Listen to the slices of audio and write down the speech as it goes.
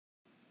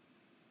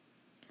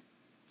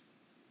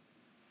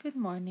Good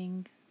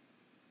morning.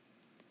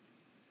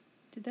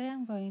 Today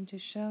I'm going to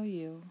show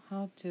you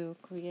how to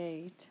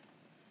create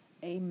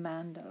a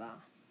mandala.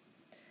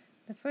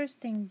 The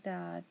first thing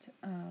that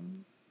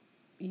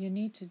you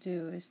need to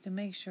do is to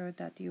make sure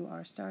that you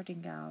are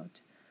starting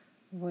out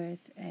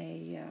with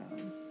a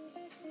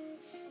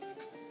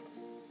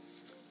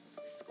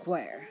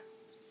square.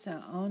 So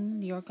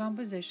on your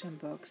composition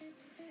books,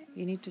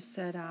 you need to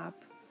set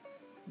up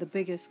the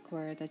biggest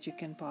square that you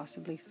can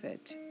possibly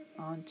fit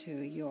onto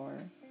your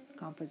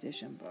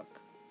composition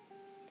book.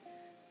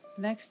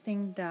 Next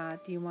thing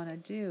that you want to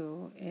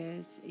do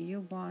is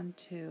you want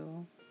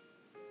to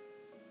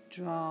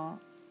draw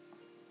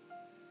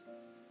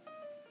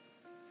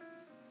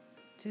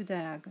two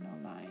diagonal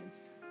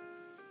lines.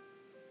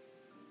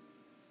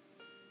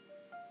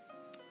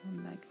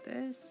 One like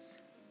this,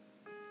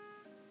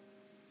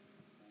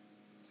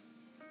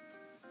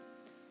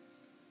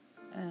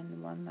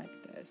 and one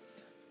like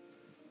this.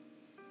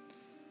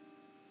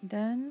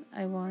 Then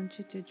I want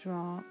you to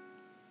draw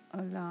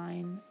a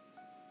line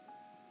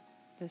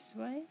this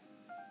way,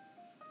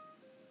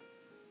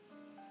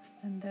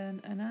 and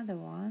then another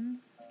one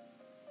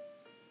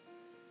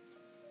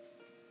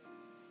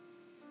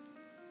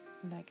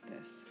like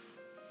this.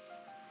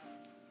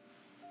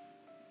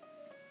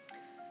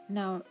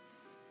 Now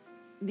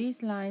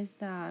these lines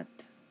that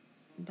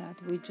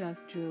we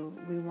just drew,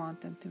 we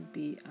want them to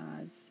be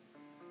as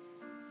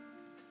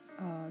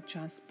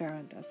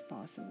transparent as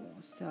possible.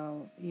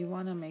 So you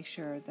want to make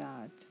sure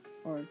that,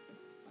 or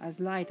as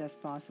light as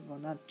possible,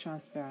 not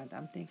transparent.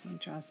 I'm thinking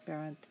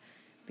transparent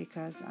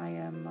because I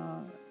am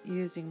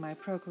using my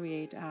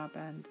Procreate app,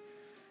 and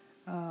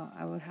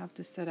I would have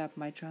to set up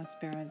my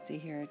transparency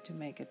here to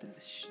make it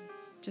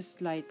just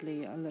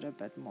slightly a little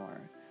bit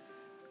more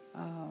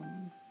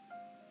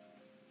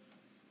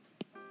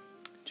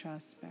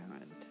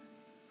transparent.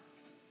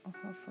 Oh,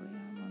 hopefully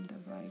I'm on the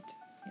right.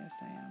 Yes,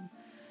 I am.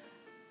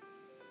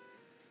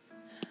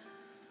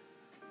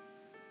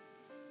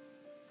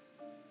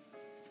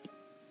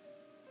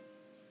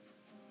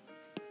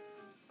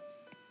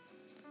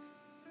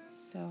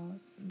 So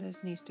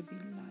this needs to be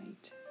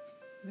light,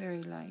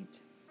 very light.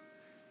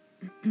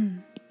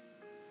 And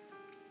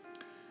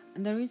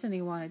the reason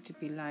you want it to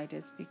be light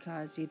is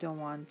because you don't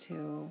want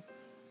to,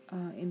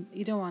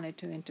 you don't want it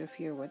to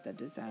interfere with the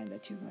design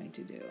that you're going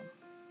to do.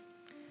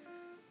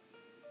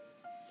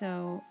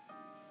 So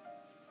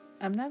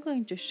I'm not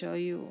going to show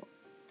you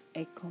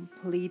a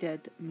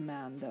completed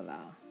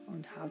mandala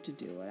on how to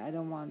do it. I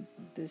don't want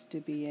this to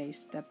be a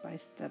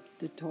step-by-step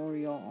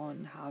tutorial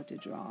on how to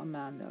draw a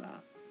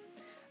mandala.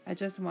 I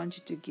just want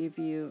you to give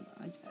you,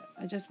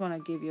 I just want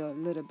to give you a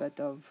little bit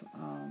of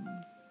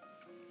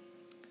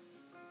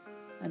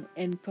an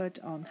input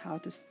on how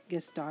to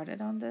get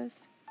started on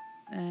this.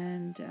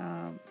 And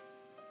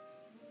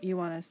you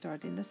want to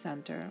start in the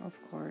center, of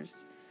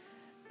course,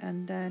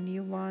 and then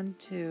you want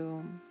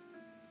to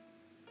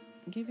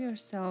give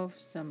yourself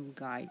some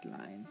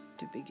guidelines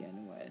to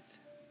begin with.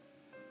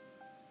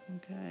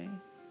 Okay,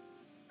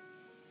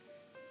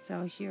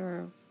 so here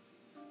are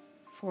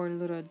 4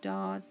 little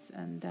dots,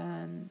 and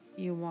then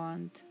you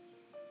want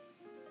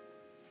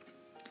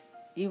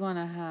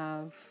to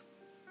have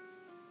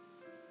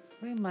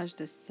pretty much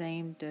the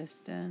same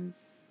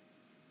distance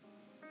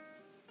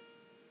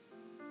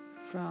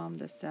from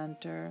the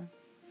center,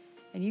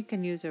 and you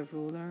can use a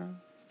ruler.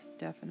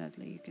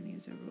 Definitely you can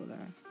use a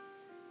ruler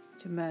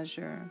to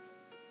measure,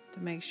 to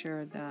make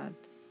sure that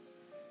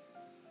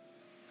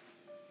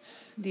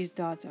these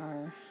dots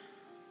are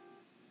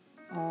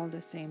all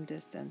the same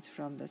distance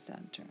from the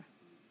center.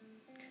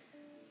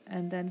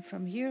 And then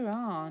from here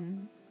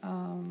on,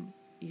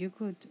 you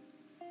could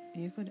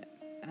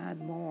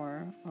add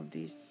more of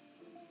these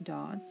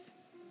dots.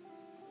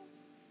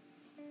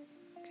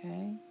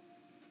 Okay,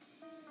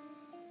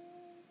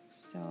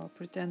 so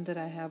pretend that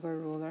I have a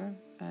ruler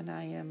and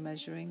I am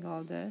measuring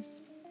all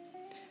this.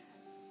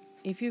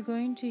 If you're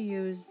going to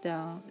use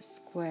the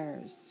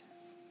squares,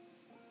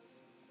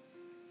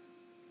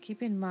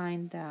 keep in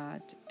mind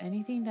that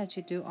anything that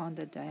you do on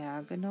the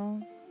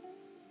diagonal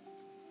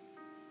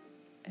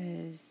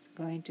is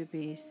going to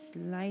be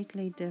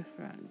slightly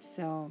different.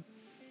 So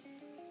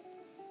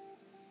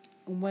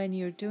when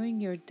you're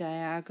doing your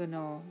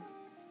diagonal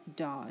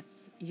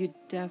dots, you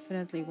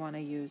definitely want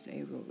to use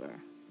a ruler,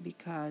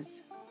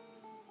 because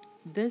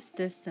this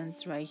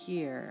distance right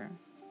here,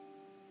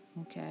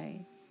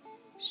 okay,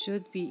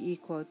 should be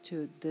equal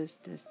to this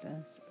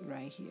distance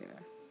right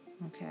here.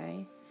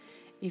 Okay,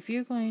 if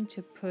you're going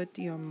to put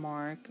your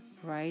mark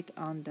right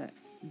on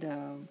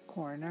the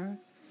corner,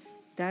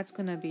 that's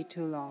gonna be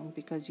too long,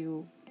 because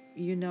you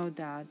know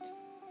that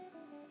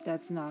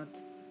that's not,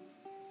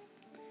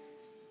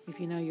 if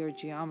you know your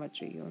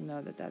geometry, you'll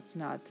know that that's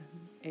not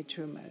a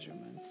true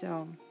measurement.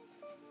 So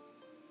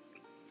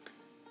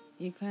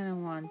you kind of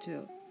want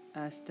to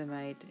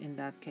estimate in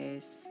that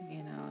case.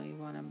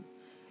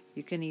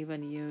 You can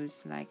even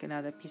use like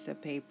another piece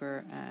of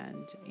paper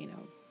and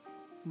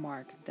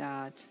mark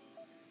that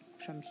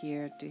from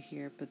here to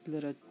here, put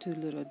two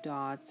little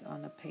dots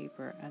on a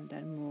paper, and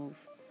then move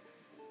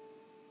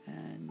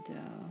and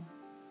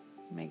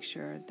make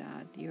sure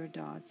that your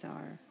dots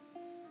are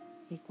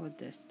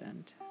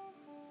equidistant.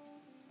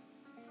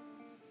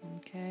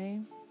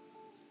 Okay.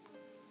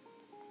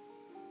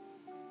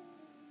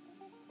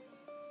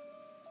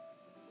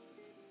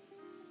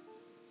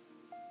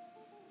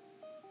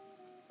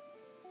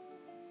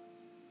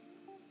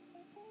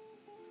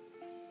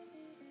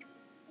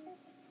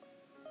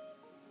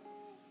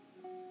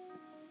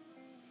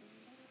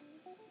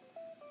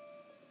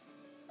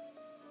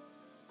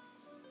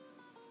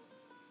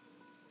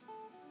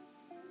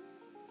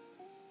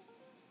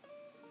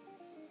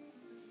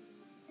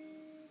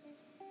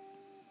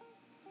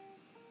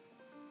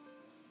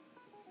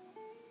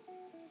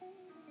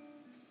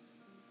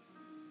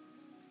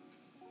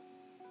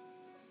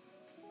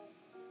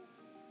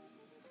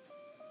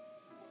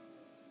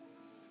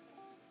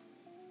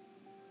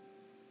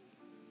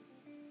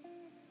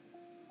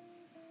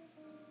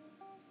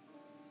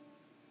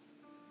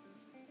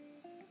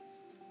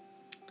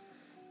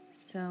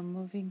 So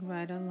moving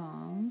right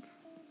along,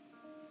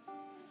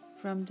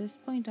 from this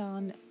point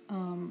on,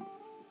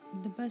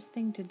 the best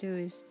thing to do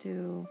is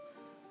to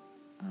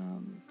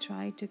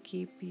try to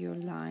keep your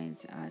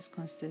lines as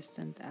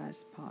consistent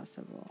as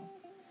possible.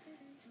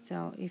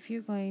 So if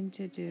you're going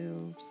to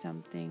do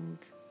something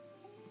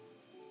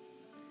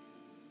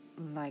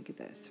like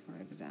this,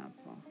 for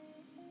example,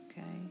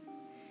 okay,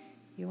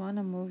 you want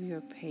to move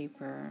your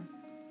paper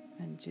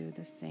and do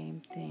the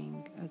same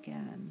thing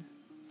again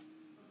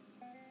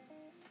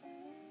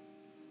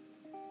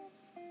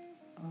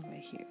over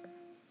here,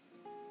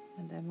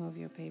 and then move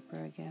your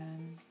paper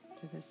again,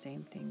 do the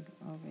same thing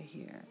over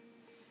here.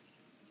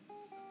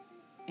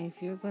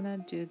 If you're gonna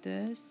do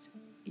this,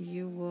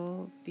 you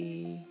will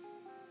be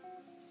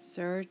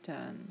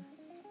certain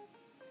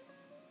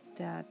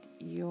that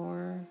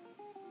your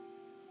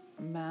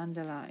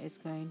mandala is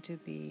going to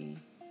be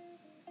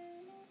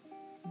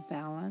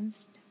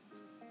balanced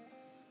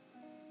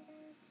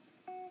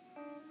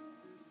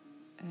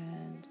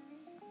and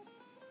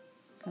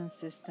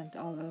consistent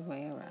all the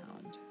way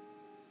around.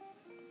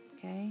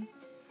 Okay?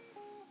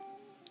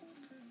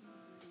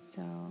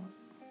 So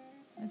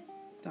let's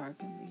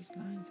darken these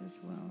lines as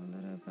well a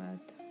little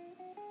bit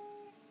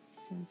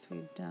since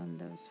we've done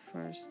those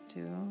first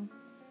two.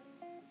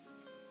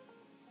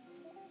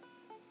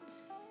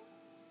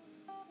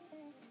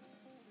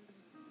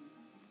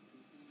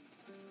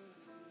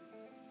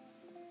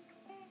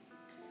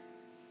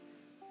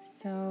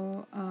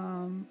 So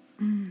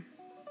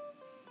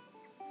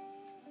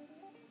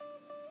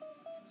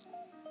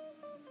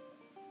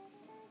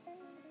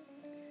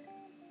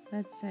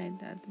let's say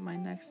that my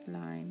next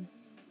line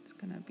is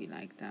gonna be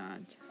like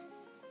that.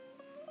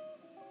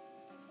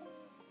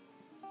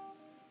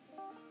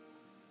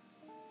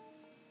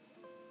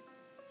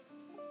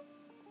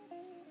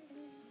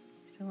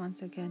 So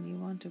once again, you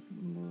want to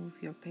move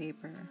your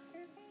paper.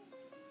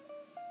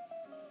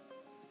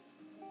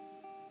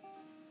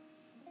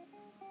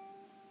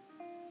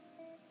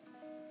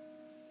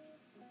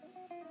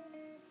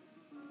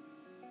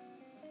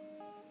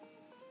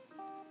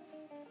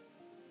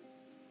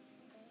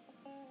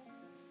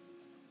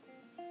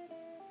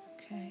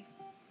 Okay.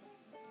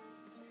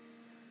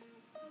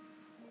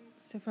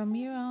 So from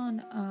here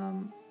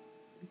on,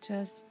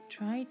 just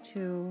try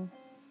to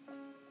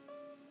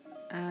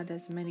add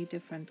as many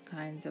different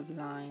kinds of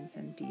lines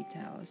and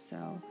details.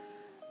 So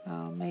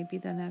maybe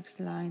the next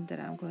line that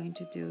I'm going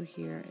to do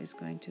here is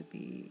going to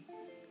be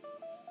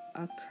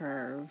a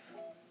curve,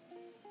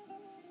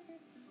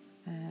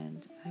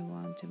 and I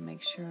want to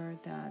make sure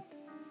that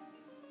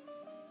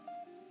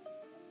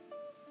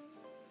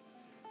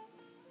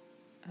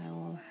I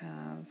will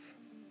have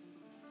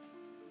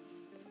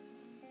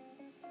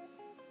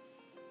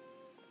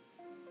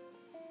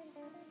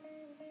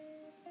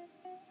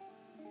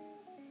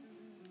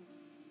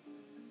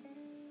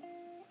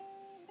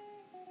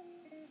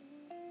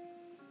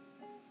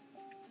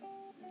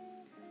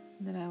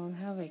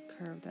a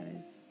curve that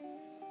is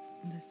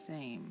the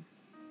same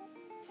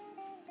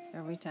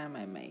every time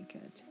I make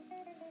it.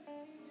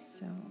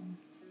 So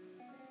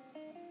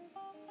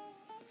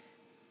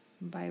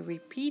by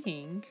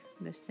repeating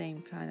the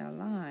same kind of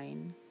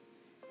line,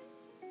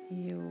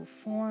 you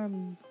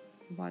form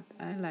what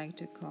I like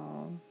to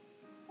call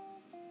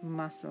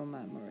muscle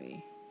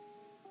memory.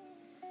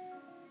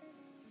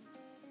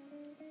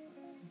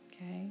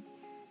 Okay?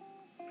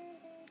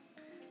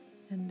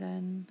 And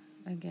then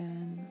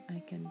again, I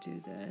can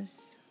do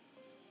this.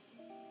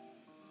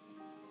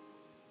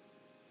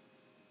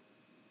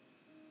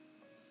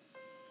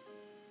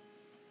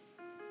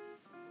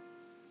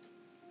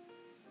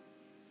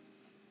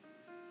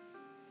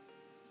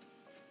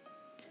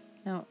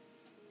 Now,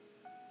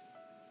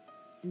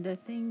 the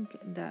thing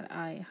that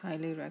I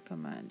highly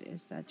recommend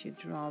is that you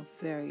draw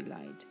very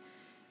light,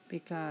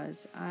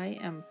 because I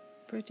am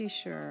pretty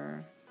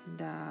sure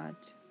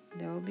that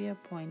there will be a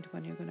point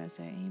when you're going to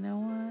say, you know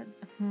what,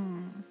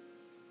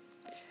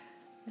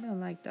 I don't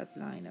like that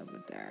line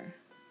over there.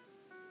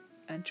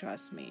 And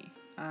trust me,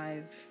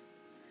 I've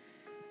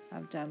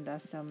done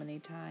that so many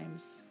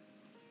times.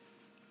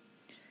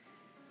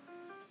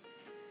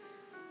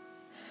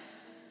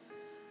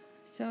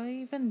 So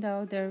even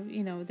though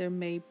there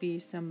may be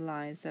some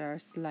lines that are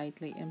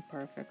slightly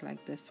imperfect,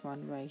 like this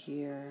one right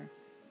here.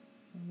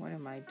 What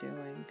am I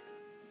doing?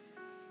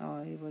 Oh,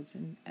 it was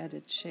in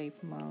edit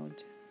shape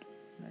mode.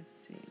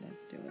 Let's see,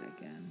 let's do it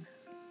again.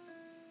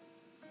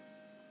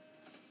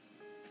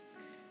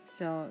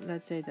 So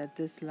let's say that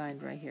this line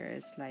right here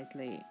is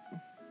slightly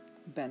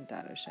bent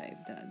out of shape.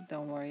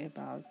 Don't worry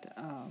about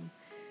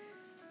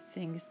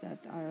things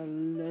that are a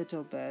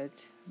little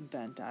bit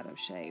bent out of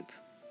shape.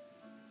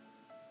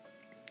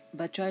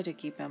 But try to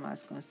keep them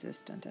as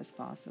consistent as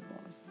possible,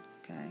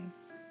 okay?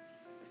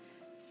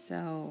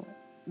 So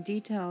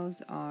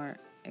details are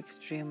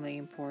extremely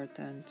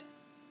important.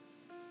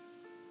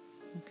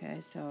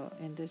 Okay, so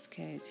in this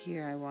case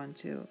here I want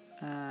to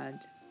add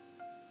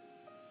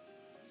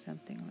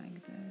something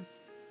like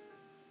this.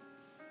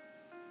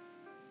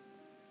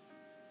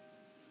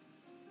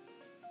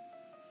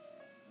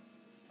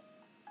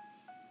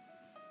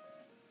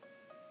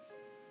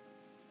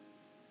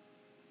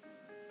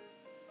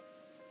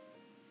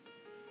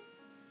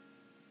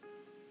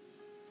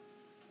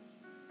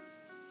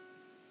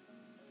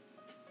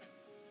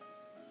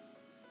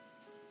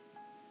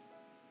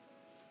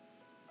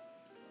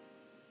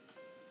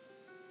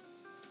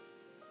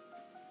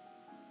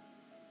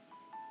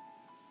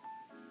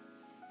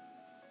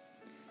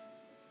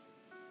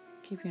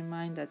 Keep in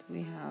mind that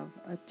we have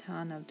a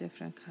ton of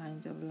different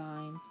kinds of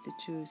lines to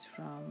choose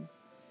from.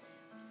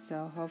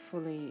 So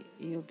hopefully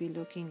you'll be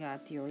looking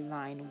at your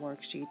line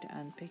worksheet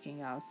and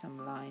picking out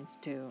some lines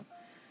to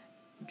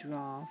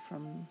draw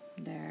from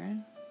there.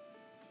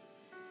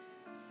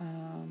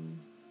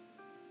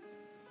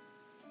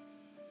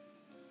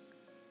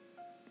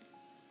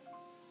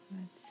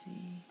 Let's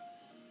see.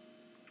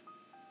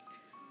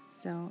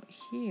 So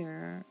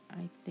here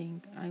I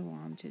think I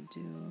want to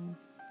do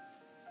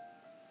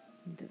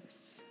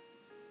this.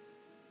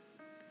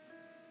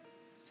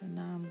 So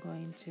now I'm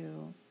going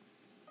to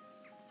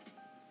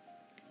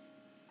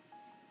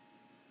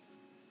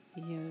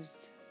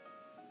use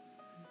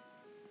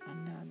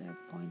another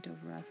point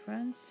of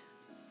reference.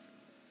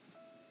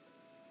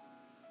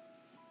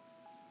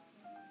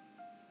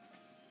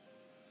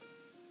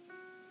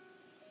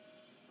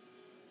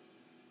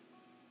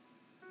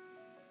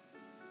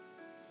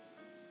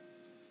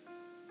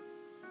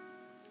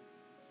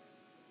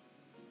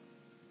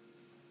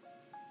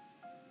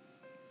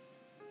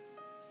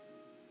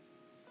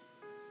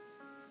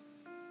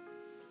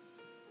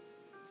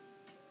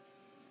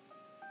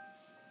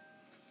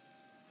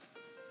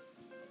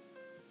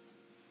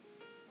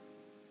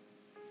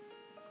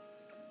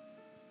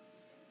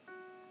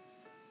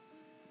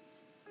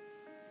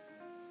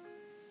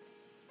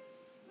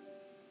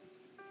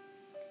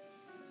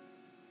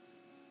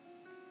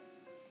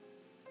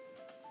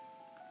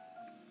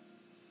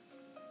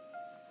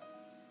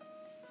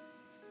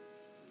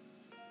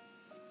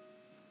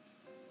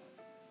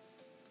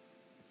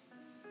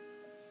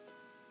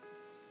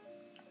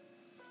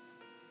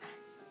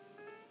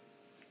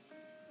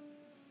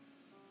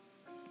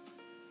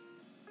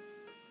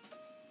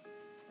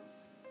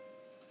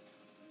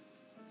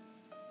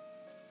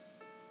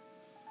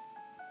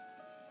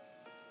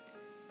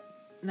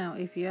 Now,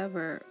 if you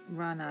ever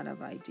run out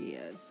of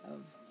ideas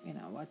of,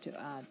 what to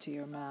add to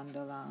your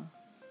mandala,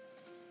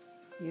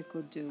 you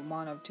could do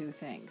one of two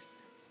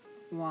things.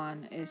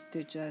 One is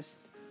to just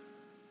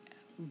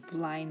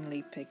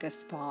blindly pick a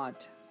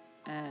spot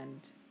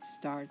and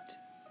start,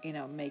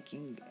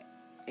 making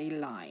a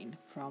line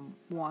from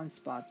one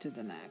spot to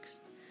the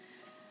next.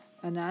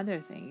 Another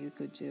thing you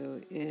could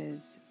do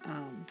is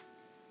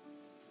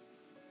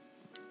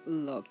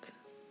look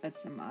at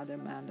some other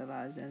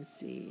mandalas and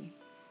see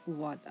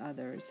what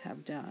others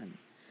have done.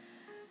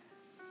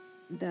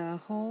 The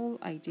whole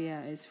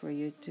idea is for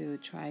you to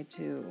try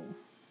to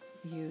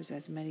use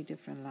as many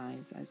different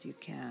lines as you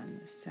can.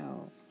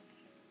 So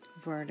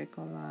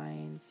vertical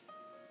lines,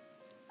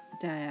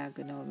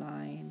 diagonal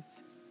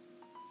lines,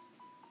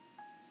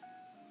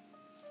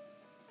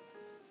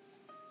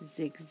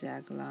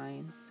 zigzag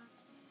lines.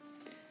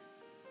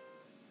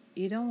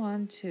 You don't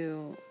want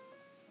to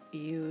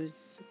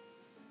use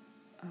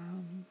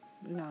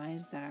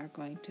lines that are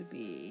going to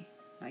be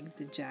like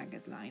the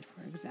jagged line,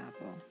 for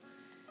example.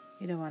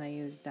 You don't want to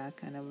use that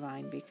kind of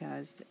line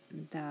because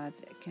that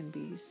can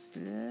be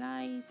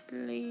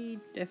slightly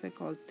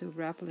difficult to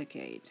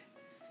replicate.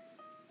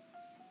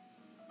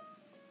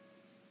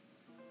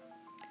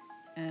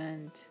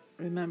 And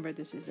remember,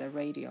 this is a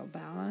radial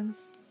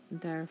balance.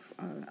 A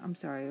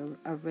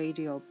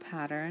radial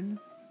pattern.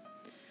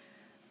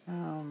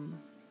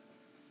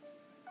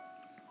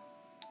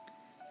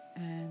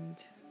 And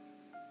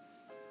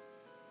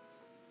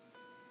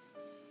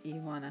you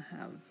want to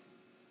have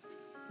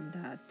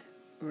that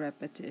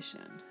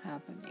repetition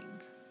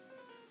happening.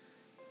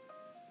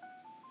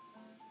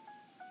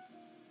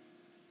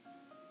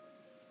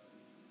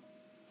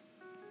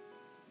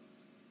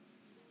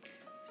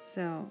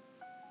 So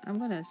I'm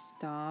going to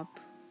stop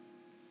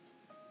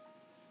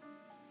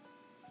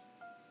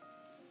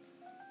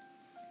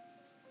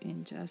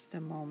in just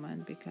a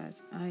moment,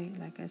 because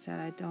like I said,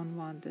 I don't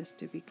want this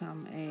to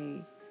become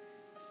a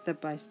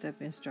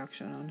step-by-step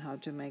instruction on how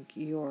to make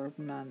your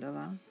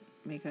mandala,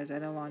 because I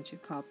don't want you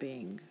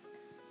copying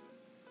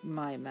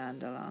my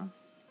mandala.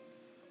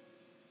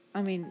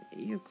 I mean,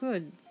 you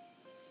could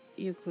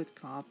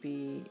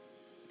copy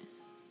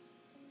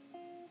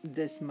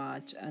this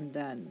much and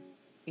then,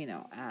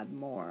 add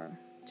more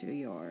to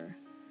your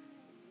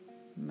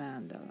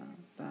mandala,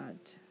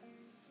 but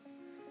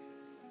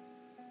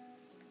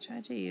try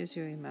to use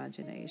your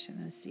imagination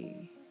and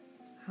see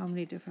how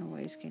many different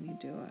ways can you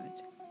do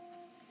it.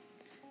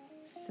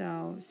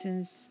 So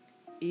since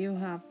you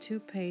have 2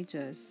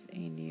 pages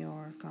in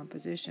your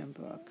composition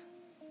book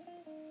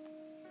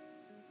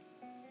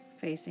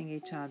facing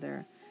each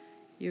other,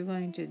 you're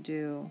going to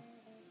do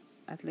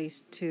at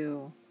least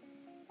 2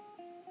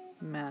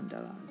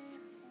 mandalas.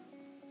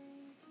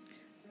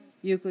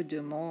 You could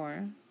do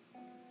more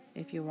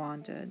if you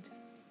wanted.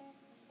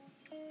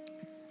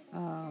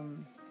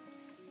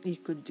 You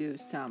could do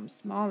some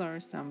smaller,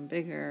 some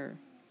bigger.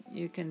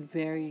 You can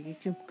vary. You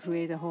can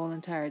create a whole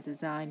entire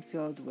design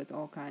filled with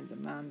all kinds of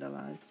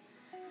mandalas.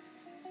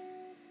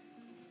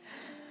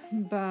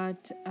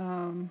 But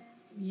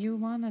you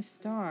want to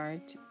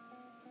start,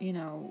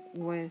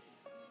 with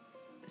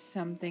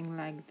something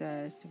like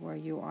this, where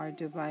you are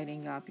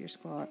dividing up your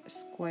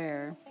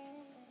square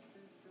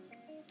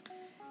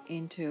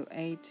into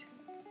 8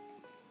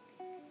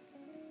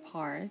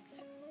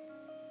 parts.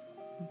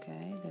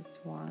 Okay, that's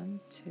 1,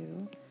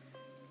 2,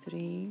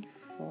 3,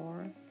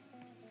 4,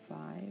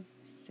 5,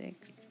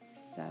 6,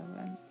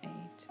 7, 8.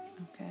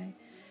 Okay,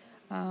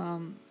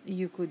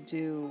 you could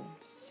do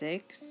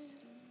 6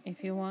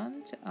 if you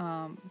want.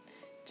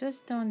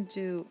 Just don't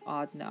do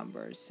odd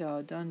numbers.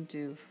 So don't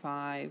do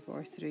 5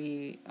 or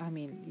 3. I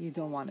mean, you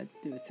don't want to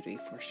do 3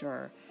 for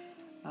sure.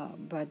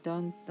 But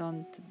don't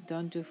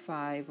do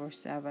 5 or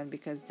 7,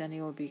 because then it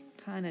will be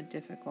kind of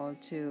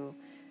difficult to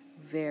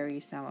vary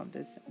some of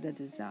the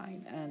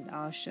design, and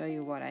I'll show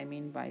you what I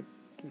mean by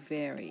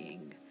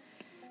varying.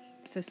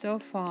 So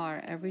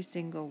far every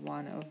single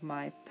one of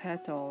my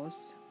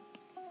petals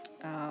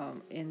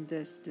in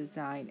this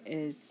design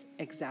is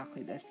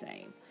exactly the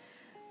same,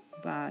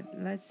 but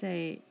let's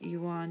say you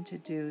want to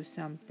do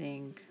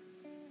something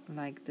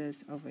like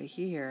this over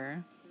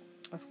here.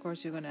 Of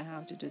course you're going to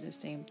have to do the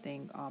same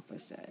thing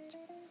opposite.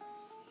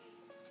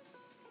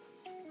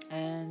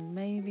 And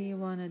maybe you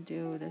want to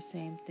do the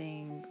same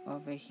thing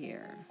over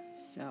here.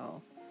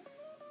 So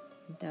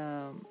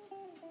the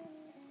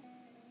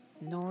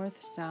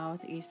north,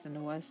 south, east,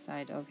 and west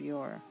side of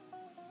your,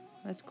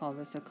 let's call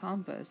this a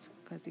compass,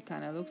 because it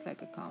kind of looks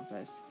like a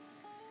compass.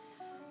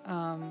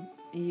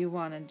 You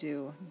want to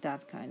do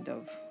that kind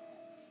of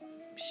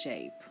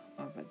shape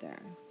over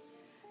there.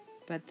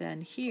 But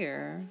then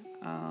here,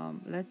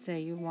 let's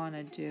say you want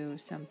to do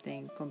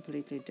something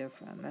completely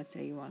different. Let's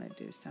say you want to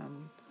do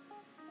something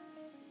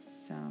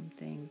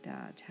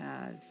that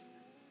has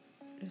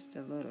just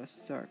a little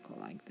circle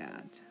like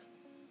that.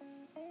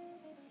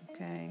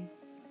 Okay.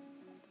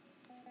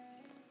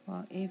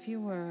 Well, if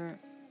you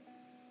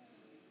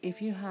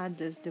had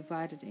this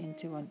divided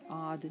into an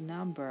odd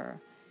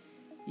number,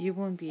 you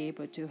won't be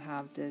able to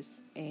have this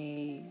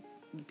A,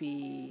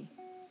 B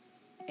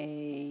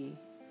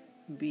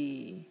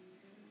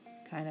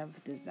kind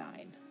of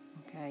design.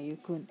 Okay,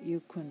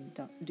 you couldn't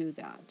do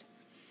that.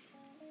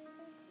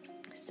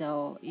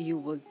 So you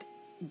would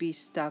be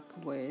stuck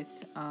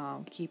with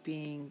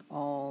keeping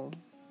all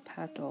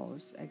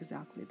petals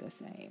exactly the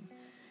same.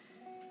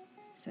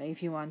 So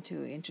if you want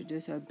to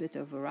introduce a bit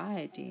of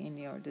variety in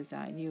your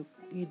design, you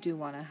do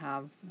want to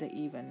have the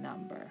even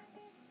number.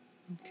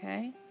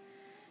 Okay,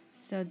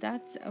 so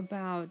that's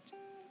about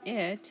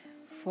it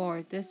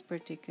for this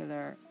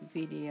particular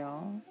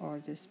video, or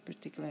this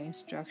particular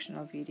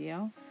instructional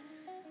video.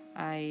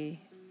 I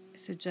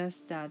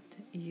suggest that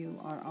you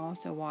are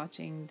also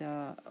watching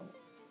the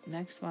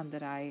next one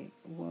that I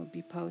will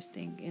be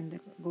posting in the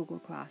Google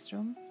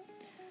Classroom,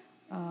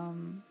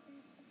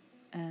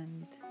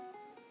 and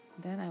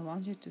then I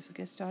want you to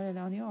get started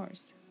on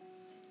yours.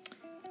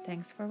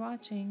 Thanks for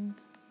watching.